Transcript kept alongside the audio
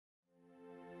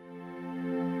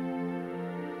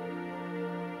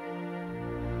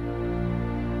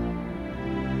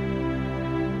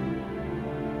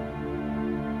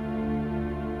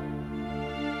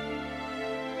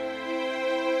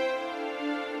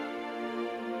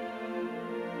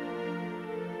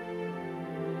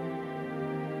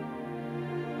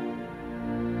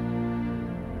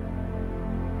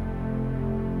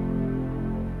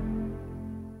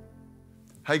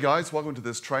Hey guys, welcome to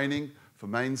this training for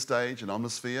MainStage and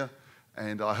Omnisphere,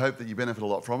 and I hope that you benefit a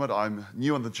lot from it. I'm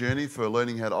new on the journey for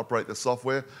learning how to operate the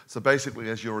software. So basically,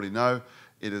 as you already know,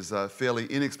 it is a fairly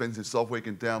inexpensive software you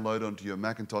can download onto your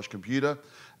Macintosh computer,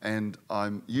 and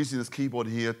I'm using this keyboard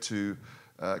here to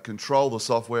control the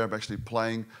software. I'm actually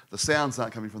playing. The sounds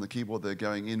aren't coming from the keyboard, they're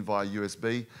going in via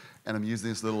USB, and I'm using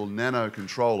this little nano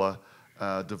controller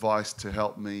device to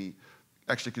help me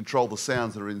actually control the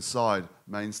sounds that are inside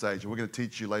MainStage. And we're going to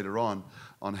teach you later on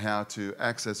how to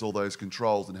access all those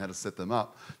controls and how to set them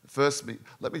up. First,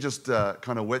 let me just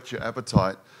kind of whet your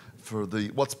appetite for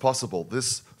what's possible.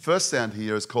 This first sound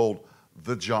here is called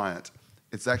The Giant.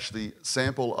 It's actually a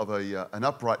sample of an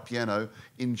upright piano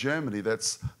in Germany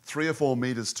that's 3 or 4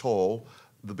 meters tall,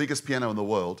 the biggest piano in the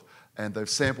world, and they've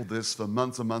sampled this for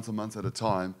months and months and months at a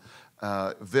time,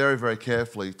 very, very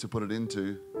carefully to put it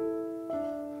into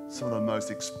some of the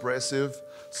most expressive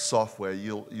software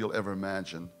you'll ever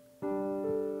imagine.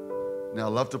 Now, I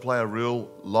love to play a real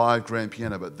live grand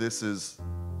piano, but this is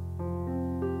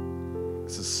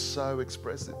so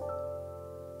expressive.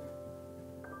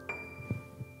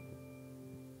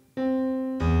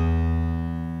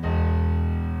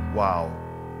 Wow.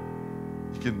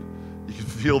 You can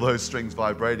feel those strings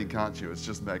vibrating, can't you? It's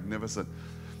just magnificent.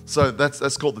 So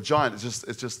that's called The Giant.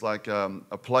 It's just like a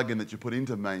plug-in that you put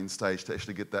into MainStage to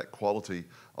actually get that quality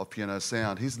of piano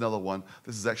sound. Here's another one.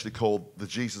 This is actually called the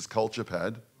Jesus Culture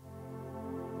Pad.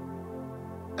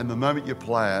 And the moment you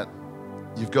play it,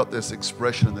 you've got this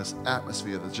expression and this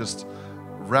atmosphere that just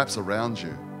wraps around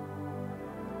you.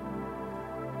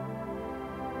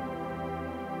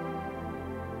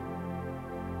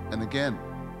 And again,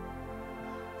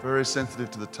 very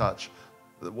sensitive to the touch.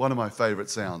 One of my favorite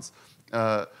sounds.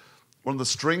 One of the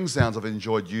string sounds I've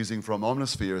enjoyed using from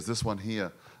Omnisphere is this one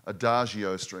here,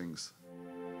 Adagio strings.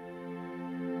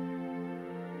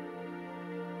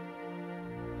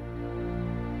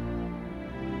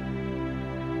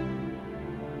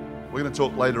 We're going to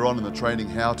talk later on in the training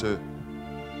how to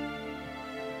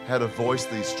voice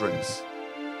these strings.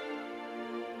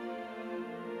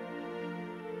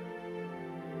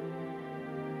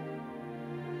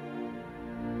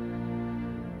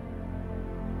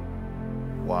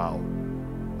 Wow,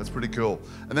 that's pretty cool.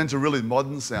 And then to really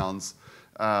modern sounds,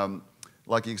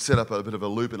 like you set up a bit of a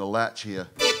loop and a latch here.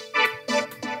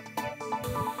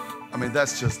 I mean,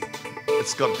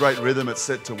 it's got great rhythm. It's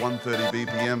set to 130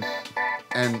 BPM,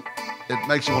 and it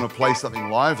makes you want to play something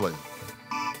lively.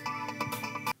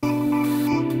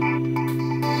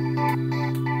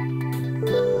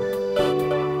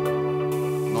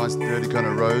 Nice dirty kind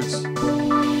of rose.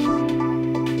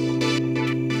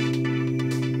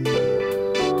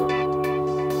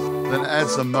 Then add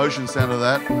some motion sound to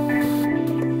that.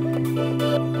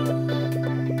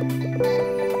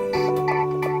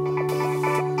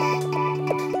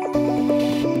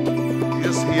 You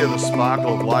just hear the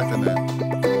sparkle of life in there.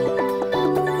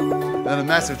 Then a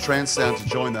massive trance sound to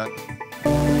join that.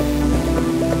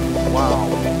 Wow.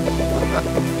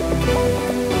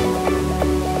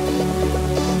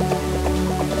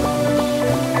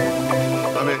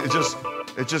 I mean,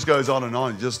 it just goes on and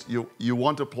on. You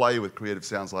want to play with creative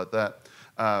sounds like that.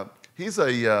 Here's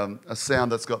a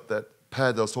sound that's got that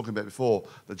pad that I was talking about before,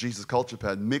 the Jesus Culture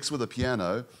Pad, mixed with a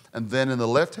piano, and then in the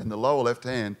left hand, the lower left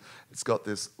hand, it's got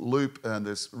this loop and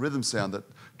this rhythm sound that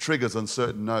triggers on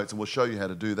certain notes, and we'll show you how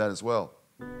to do that as well.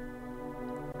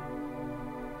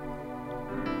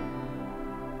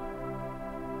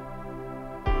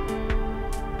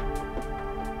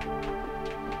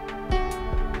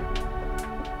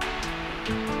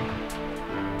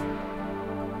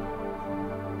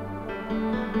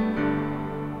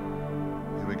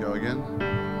 Here we go again.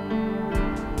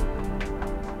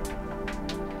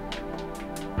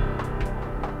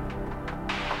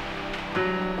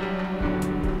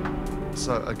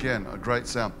 So again, a great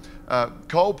sound.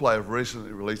 Coldplay have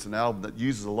recently released an album that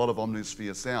uses a lot of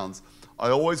Omnisphere sounds. I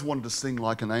always wanted to sing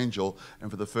like an angel, and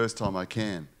for the first time I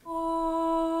can. Wow.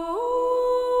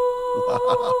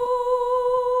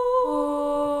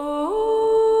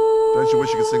 Don't you wish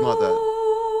you could sing like that?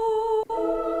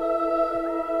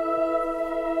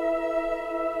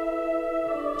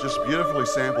 Just beautifully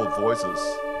sampled voices.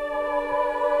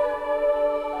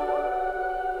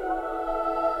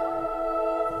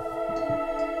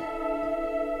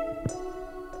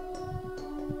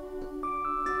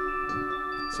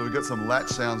 So we've got some latch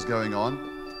sounds going on,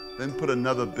 then put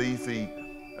another beefy,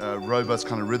 robust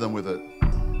kind of rhythm with it.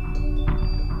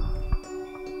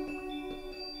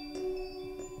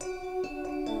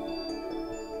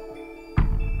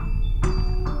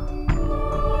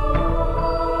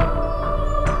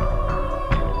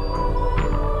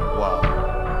 Wow.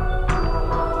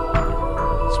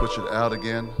 push it out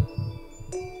again.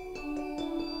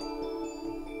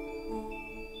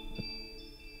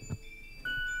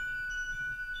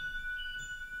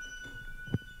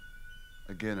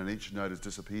 Again, and each note has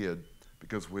disappeared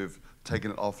because we've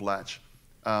taken it off latch.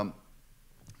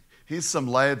 Here's some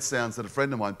layered sounds that a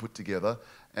friend of mine put together,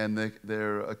 and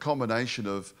they're a combination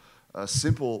of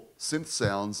simple synth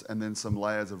sounds and then some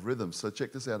layers of rhythm. So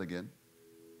check this out again.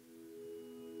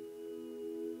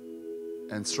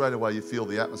 And straight away you feel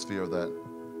the atmosphere of that.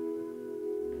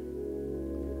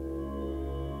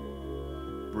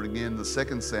 Bring in the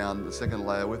second sound, the second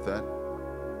layer with that.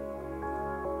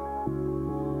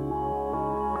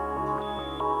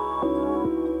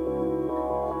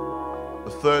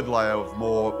 The third layer of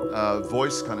more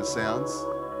voice kind of sounds.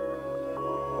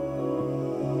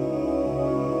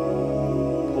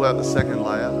 Pull out the second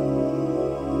layer.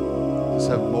 Just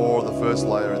have more of the first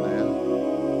layer in there.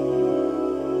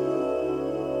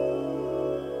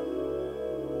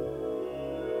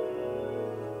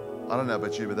 I don't know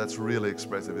about you, but that's really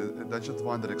expressive. Don't you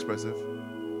find that expressive?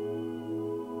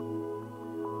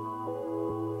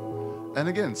 And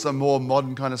again, some more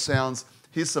modern kind of sounds.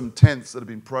 Here's some tenths that have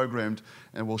been programmed,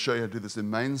 and we'll show you how to do this in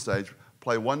MainStage.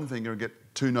 Play one finger and get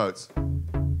two notes.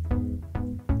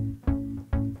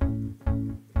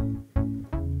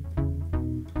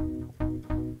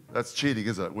 That's cheating,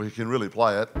 isn't it? We can really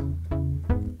play it.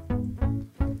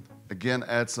 Again,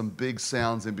 add some big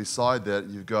sounds in beside that.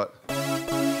 You've got...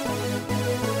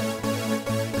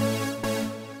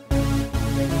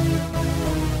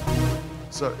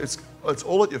 So it's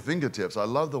all at your fingertips. I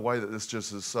love the way that this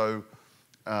just is so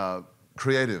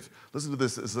creative. Listen to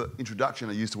this as an introduction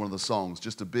I used to one of the songs.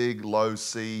 Just a big, low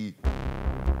C.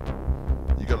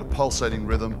 You got a pulsating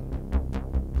rhythm.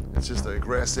 It's just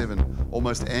aggressive and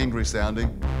almost angry sounding.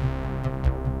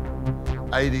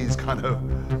 80s kind of.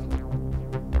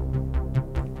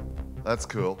 That's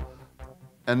cool.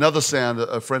 Another sound,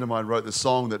 a friend of mine wrote this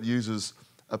song that uses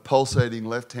a pulsating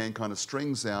left-hand kind of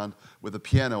string sound with a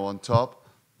piano on top.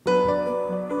 Isn't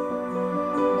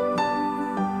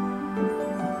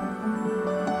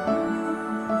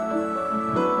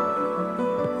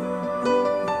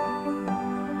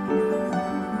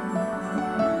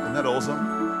that awesome?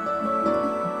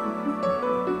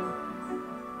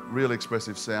 Really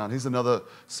expressive sound. Here's another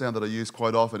sound that I use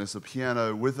quite often. It's a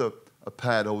piano with a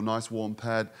pad, or a nice warm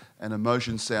pad, and a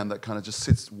motion sound that kind of just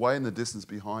sits way in the distance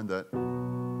behind that.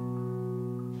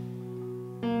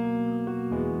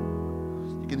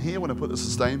 You can hear when I put the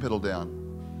sustain pedal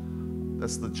down.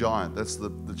 That's the giant. That's the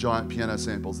giant piano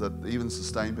samples that even the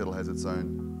sustain pedal has its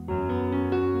own.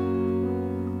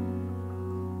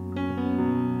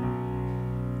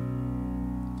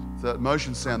 So that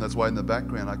motion sound that's way in the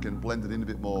background, I can blend it in a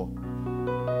bit more.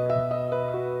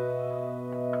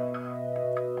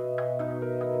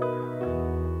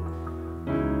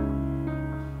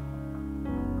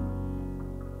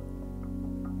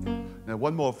 Now,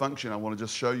 one more function I want to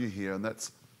just show you here, and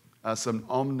that's some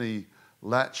Omni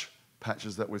latch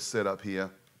patches that we've set up here.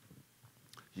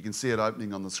 You can see it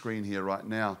opening on the screen here right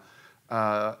now.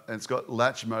 And it's got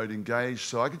latch mode engaged,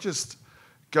 so I could just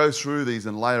go through these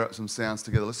and layer up some sounds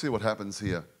together. Let's see what happens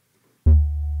here.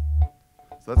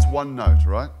 So that's one note,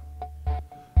 right?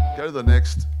 Go to the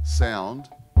next sound.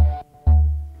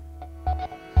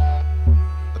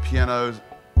 A piano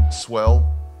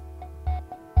swell.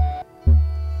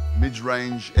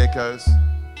 Mid-range echoes.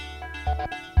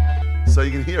 So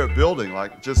you can hear it building,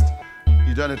 like just,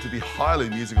 you don't have to be highly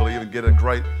musical to even get a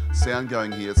great sound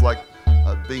going here. It's like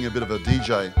being a bit of a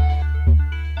DJ.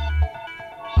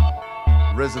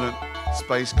 Resonant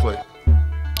space click.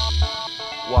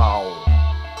 Wow,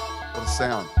 what a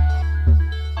sound.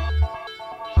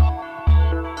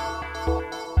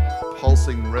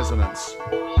 Pulsing resonance.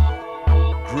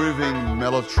 Grooving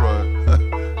mellotron.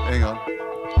 Hang on.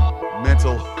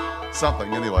 Metal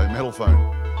something, anyway, metal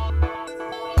phone.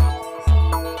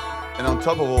 And on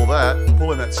top of all that,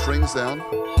 pull in that string sound.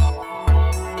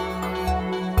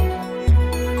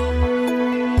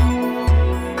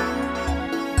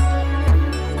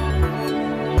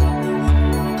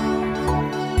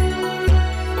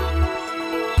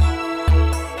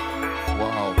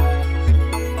 Wow.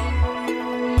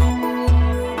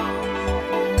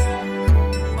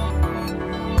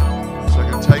 So I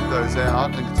can take those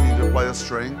out and continue to play a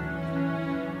string.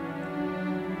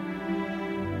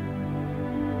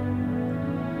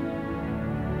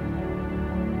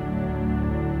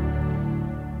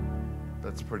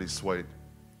 That's pretty sweet.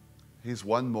 Here's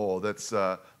one more. That's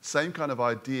same kind of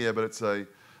idea, but it's a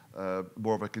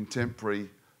more of a contemporary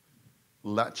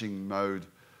latching mode.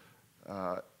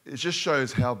 It just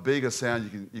shows how big a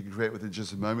sound you can create within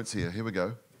just moments here. Here we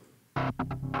go.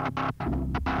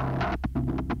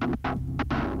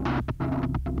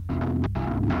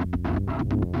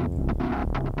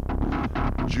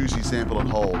 Juicy sample and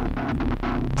hold.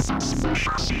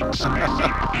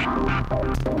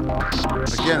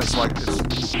 Again, it's like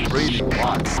it's breathing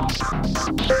life.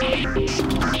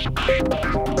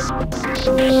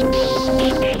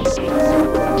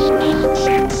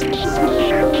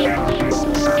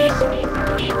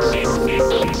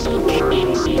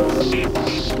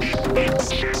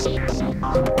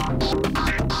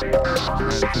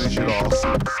 And finish it off.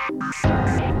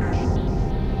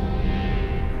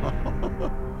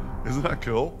 Isn't that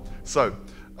cool? So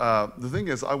the thing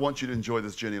is, I want you to enjoy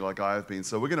this journey like I have been.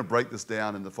 So we're going to break this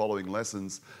down in the following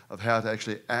lessons of how to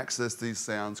actually access these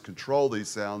sounds, control these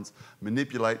sounds,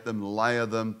 manipulate them, layer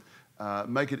them,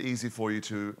 make it easy for you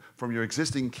to, from your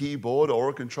existing keyboard or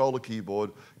a controller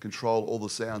keyboard, control all the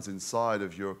sounds inside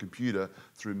of your computer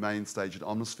through MainStage and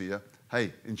Omnisphere.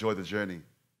 Hey, enjoy the journey.